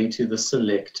according to the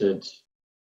selected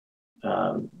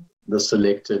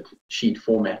sheet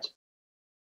format.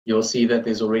 You'll see that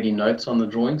there's already notes on the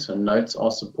drawing, so notes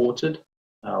are supported.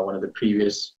 One of the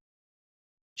previous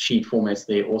sheet formats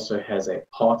there also has a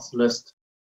parts list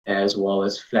as well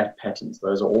as flat patterns.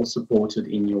 Those are all supported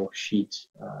in your sheet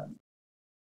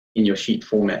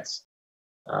formats.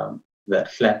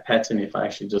 That flat pattern, if I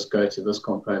actually just go to this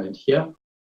component here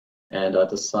and I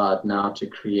decide now to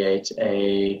create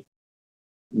a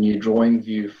new drawing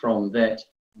view from that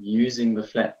using the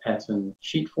flat pattern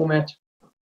sheet format,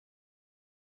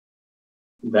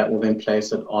 that will then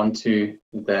place it onto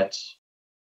that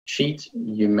sheet.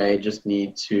 You may just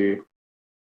need to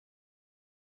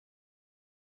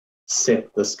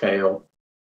set the scale,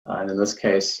 and in this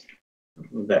case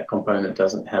that component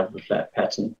doesn't have the flat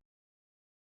pattern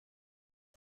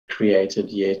created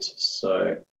yet,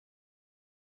 so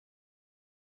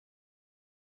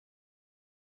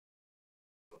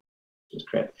just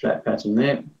create a flat pattern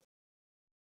there.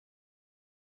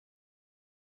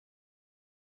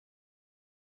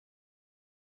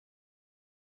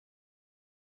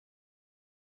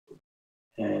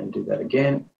 And do that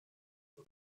again.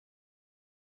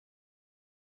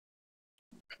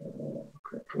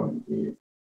 Create drawing view,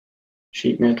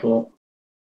 sheet metal.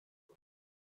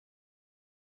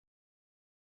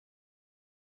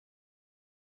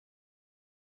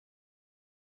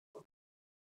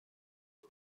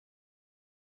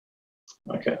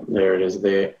 Okay, there it is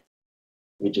there.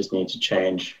 We just need to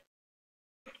change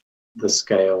the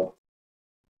scale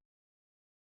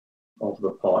of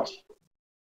the part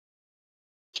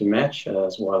to match,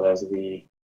 as well as the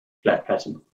flat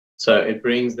pattern. So it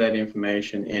brings that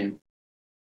information in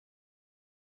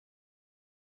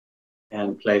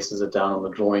and places it down on the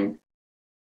drawing.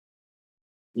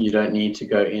 You don't need to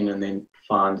go in and then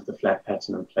find the flat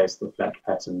pattern and place the flat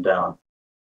pattern down.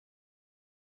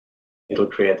 It'll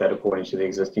create that according to the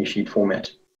existing sheet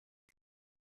format.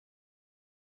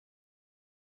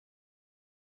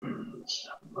 Let's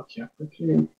have a look here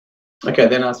quickly. Okay,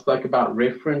 then I spoke about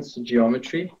reference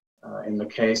geometry. In the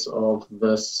case of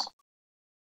this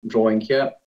drawing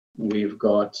here, we've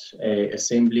got an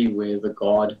assembly where the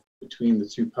guard between the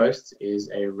 2 posts is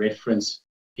a reference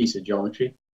piece of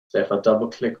geometry. So if I double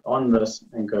click on this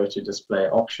and go to display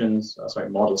options,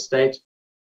 model state,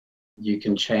 you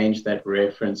can change that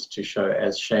reference to show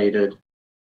as shaded.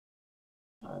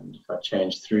 And if I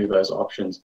change through those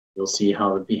options, you'll see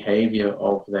how the behavior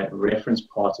of that reference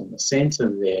part in the center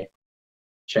there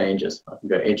changes. I can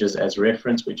go edges as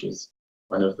reference, which is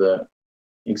one of the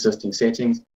existing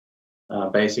settings.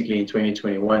 Basically in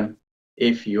 2021,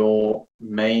 if your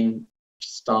main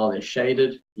style is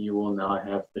shaded, you will now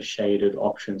have the shaded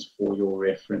options for your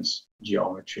reference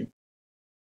geometry.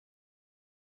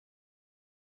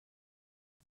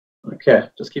 Okay,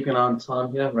 just keeping an eye on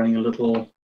time here, running a little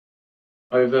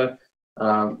over.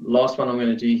 Last one I'm going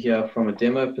to do here from a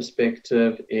demo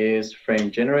perspective is frame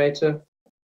generator.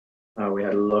 We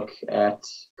had a look at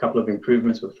a couple of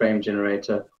improvements with frame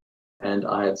generator, and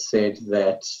I had said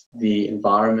that the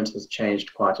environment has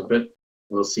changed quite a bit.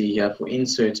 We'll see here for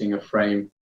inserting a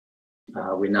frame,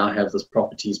 we now have this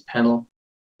properties panel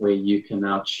where you can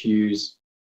now choose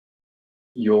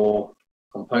your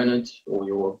component or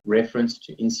your reference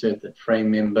to insert that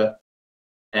frame member,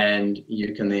 and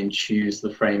you can then choose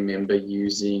the frame member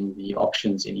using the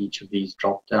options in each of these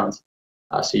drop downs.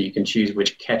 So you can choose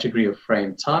which category of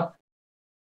frame type.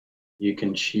 You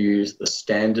can choose the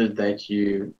standard that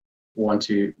you want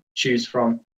to choose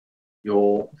from,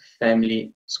 your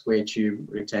family, square tube,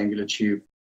 rectangular tube,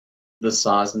 the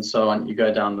size, and so on. You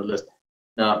go down the list.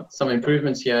 Now, some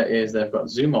improvements here is they've got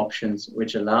zoom options,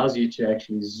 which allows you to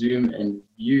actually zoom and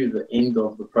view the end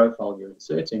of the profile you're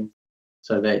inserting,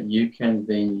 so that you can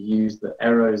then use the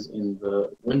arrows in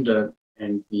the window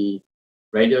and the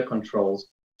radio controls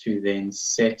to then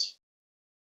set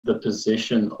the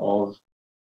position of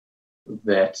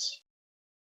that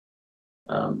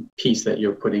piece that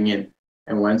you're putting in.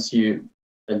 And once you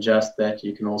adjust that,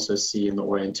 you can also see in the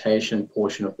orientation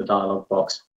portion of the dialog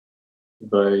box,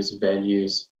 those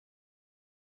values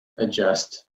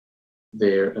adjust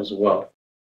there as well.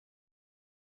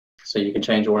 So you can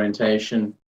change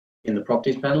orientation in the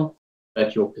properties panel,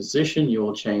 but your position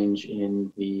you'll change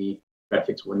in the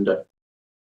graphics window.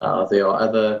 There are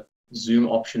other zoom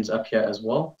options up here as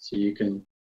well, so you can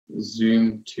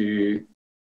zoom to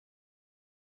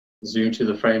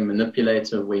the frame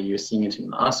manipulator where you're seeing it in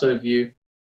an ISO view,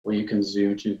 or you can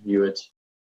zoom to view it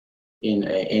in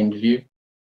an end view,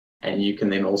 and you can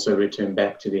then also return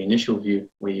back to the initial view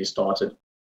where you started,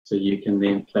 so you can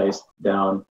then place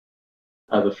down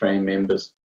other frame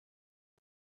members.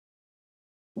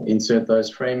 Insert those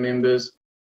frame members,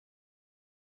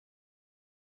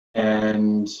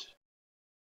 and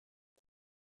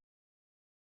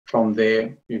from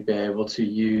there you'll be able to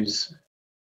use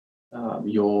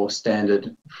your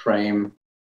standard frame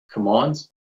commands.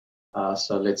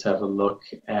 So let's have a look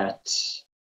at,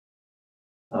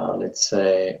 let's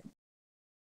say,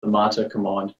 the Mata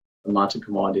command. The Mata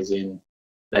command is in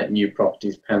that new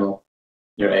properties panel.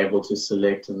 You're able to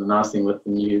select, and the nice thing with the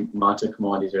new Mata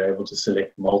command is you're able to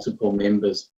select multiple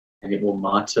members, and it will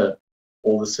Mata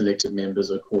all the selected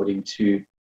members according to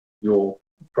your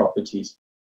properties.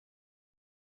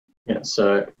 Yeah,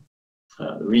 so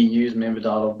reuse member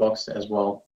dialog box as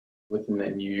well within the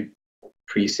new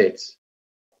presets.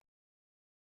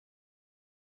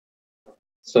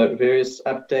 So various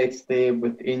updates there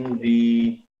within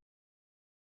the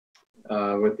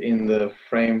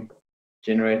frame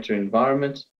generator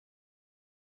environment.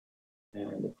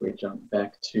 And if we jump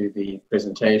back to the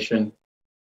presentation,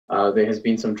 there has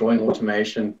been some drawing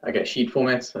automation. Okay, sheet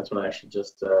formats, that's what I actually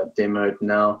just demoed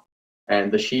now.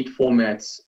 And the sheet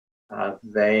formats,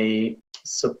 they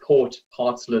support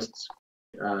parts lists,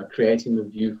 creating the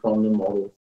view from the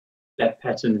model, flat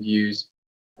pattern views,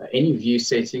 any view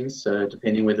settings, so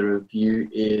depending whether a view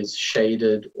is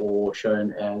shaded or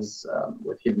shown as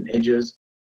with hidden edges.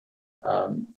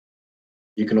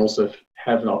 You can also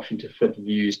have an option to fit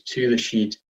views to the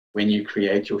sheet when you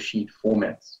create your sheet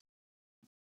formats.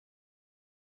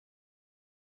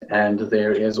 And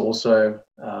there is also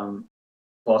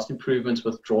vast improvements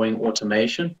with drawing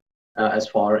automation as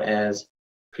far as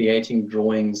creating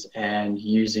drawings and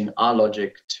using our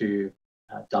logic to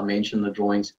dimension the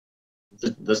drawings.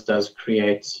 This does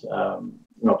create an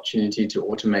opportunity to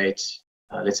automate,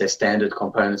 let's say, standard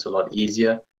components a lot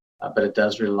easier, but it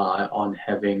does rely on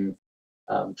having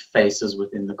faces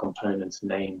within the components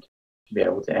named to be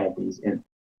able to add these in.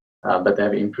 But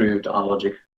they've improved our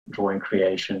logic drawing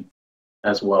creation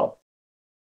as well.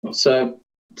 So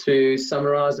to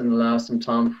summarize and allow some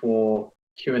time for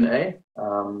Q&A,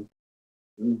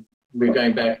 we're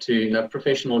going back to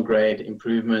professional grade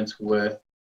improvements with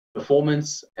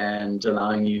performance and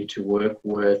allowing you to work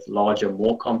with larger,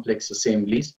 more complex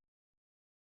assemblies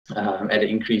at an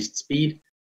increased speed,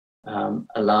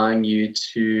 allowing you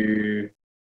to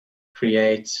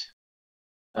create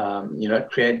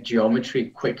geometry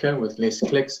quicker with less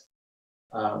clicks.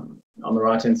 On the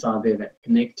right hand side there, that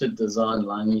connected design,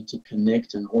 allowing you to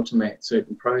connect and automate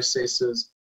certain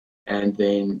processes, and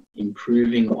then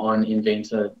improving on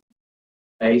Inventor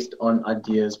based on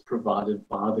ideas provided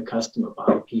by the customer,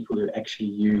 by the people who actually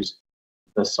use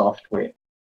the software.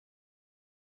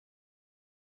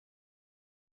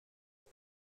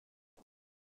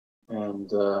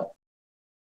 And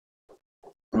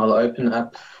I'll open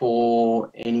up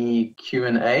for any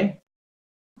Q&A.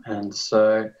 And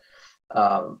so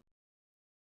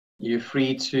you're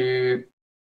free to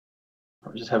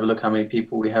just have a look how many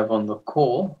people we have on the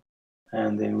call,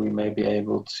 and then we may be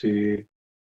able to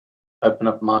open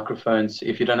up microphones.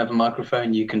 If you don't have a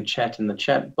microphone, you can chat in the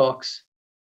chat box.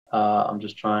 I'm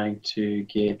just trying to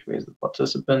get, where's the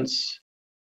participants,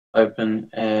 open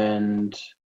and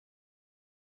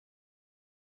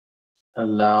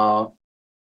allow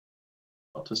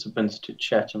participants to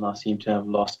chat, and I seem to have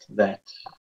lost that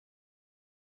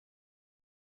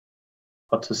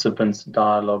participants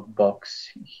dialog box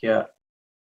here.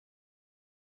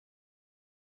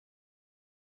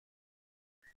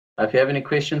 If you have any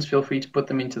questions, feel free to put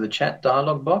them into the chat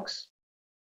dialog box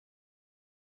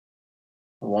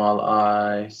while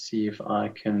I see if I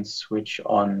can switch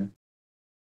on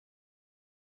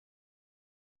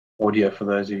audio for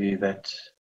those of you that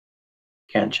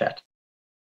can chat.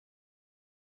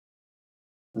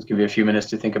 Let's give you a few minutes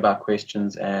to think about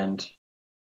questions and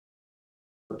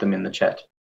put them in the chat.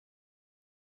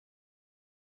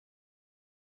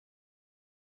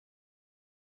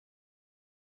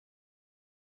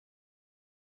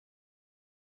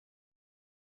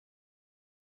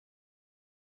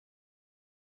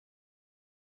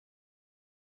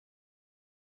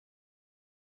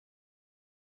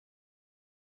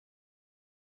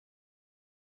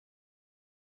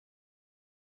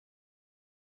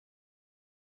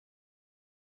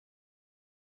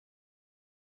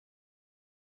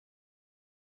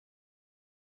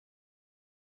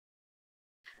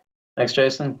 Thanks,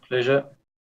 Jason. Pleasure.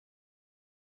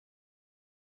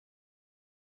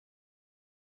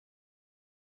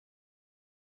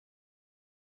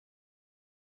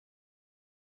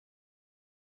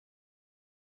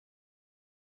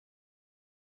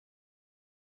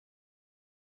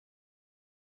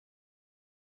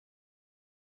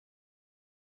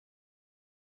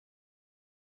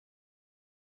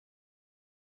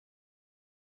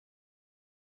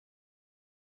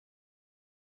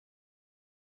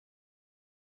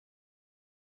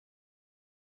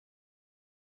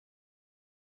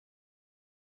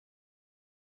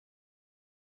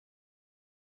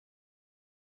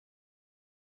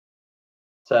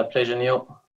 It's a pleasure,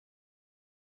 Neil.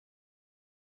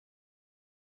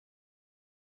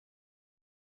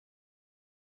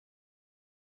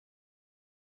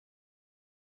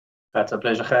 That's a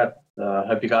pleasure, Gert.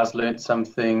 Hope you guys learned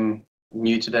something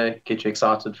new today. Get you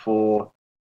excited for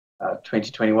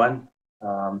 2021.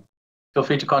 Feel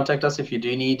free to contact us if you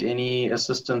do need any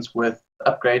assistance with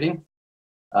upgrading.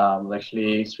 We'll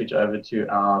actually switch over to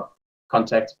our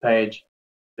contacts page.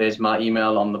 There's my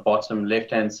email on the bottom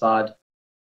left-hand side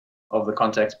of the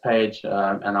contacts page,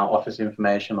 and our office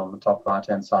information on the top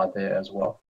right-hand side there as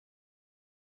well.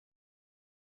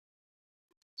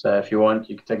 So if you want,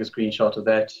 you can take a screenshot of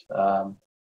that. I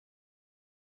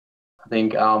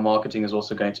think our marketing is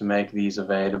also going to make these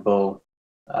available.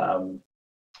 Let me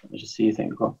just see,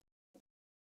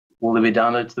 will they be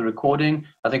downloaded to the recording?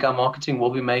 I think our marketing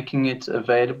will be making it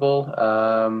available.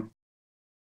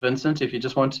 Vincent, if you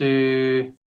just want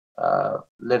to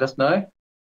let us know.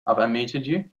 I've unmuted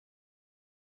you.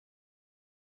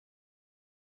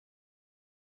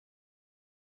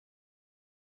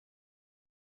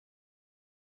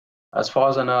 As far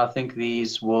as I know, I think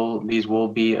these will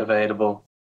be available.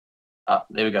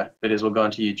 There we go. Videos will go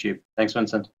onto YouTube. Thanks,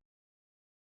 Vincent.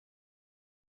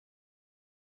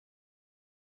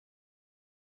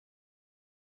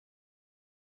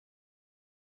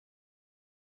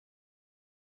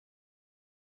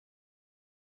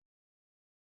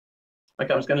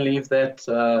 Okay, I'm just going to leave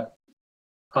that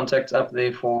contact up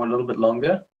there for a little bit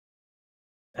longer,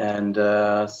 and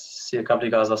see a couple of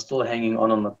you guys are still hanging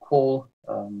on the call.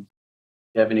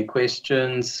 If you have any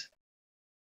questions,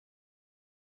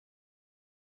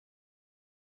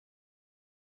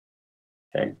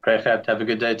 okay, great. Have a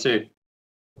good day too.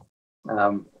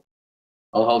 I'll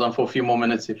hold on for a few more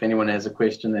minutes if anyone has a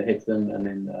question that hits them, and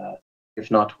then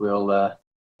if not, we'll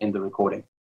end the recording.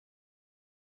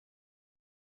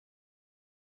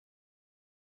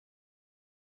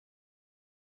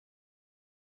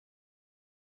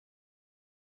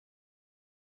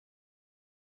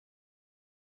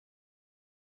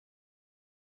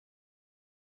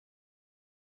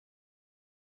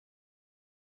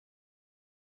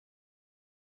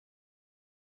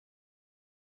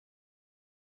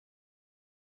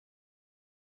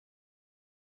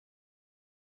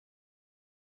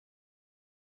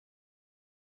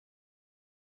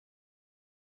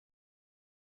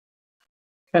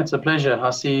 Okay, it's a pleasure. I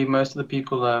see most of the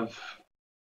people have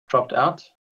dropped out,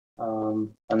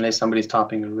 unless somebody's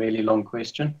typing a really long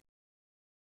question.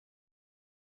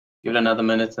 Give it another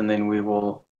minute and then we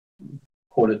will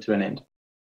call it to an end.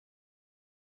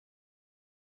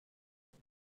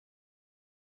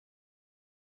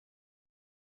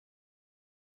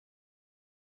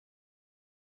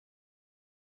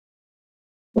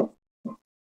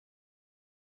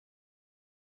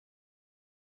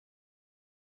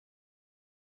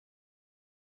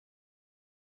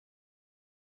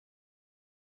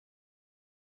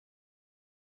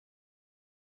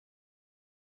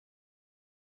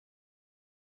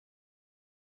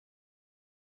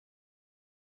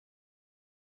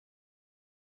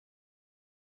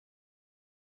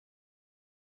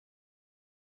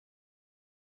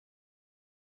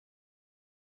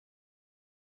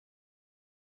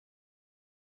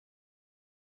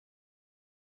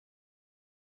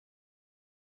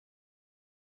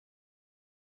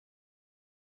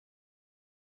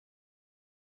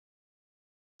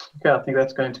 Okay, I think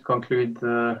that's going to conclude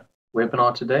the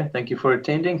webinar today. Thank you for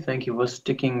attending. Thank you for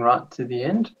sticking right to the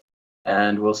end,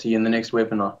 and we'll see you in the next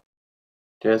webinar.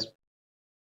 Cheers.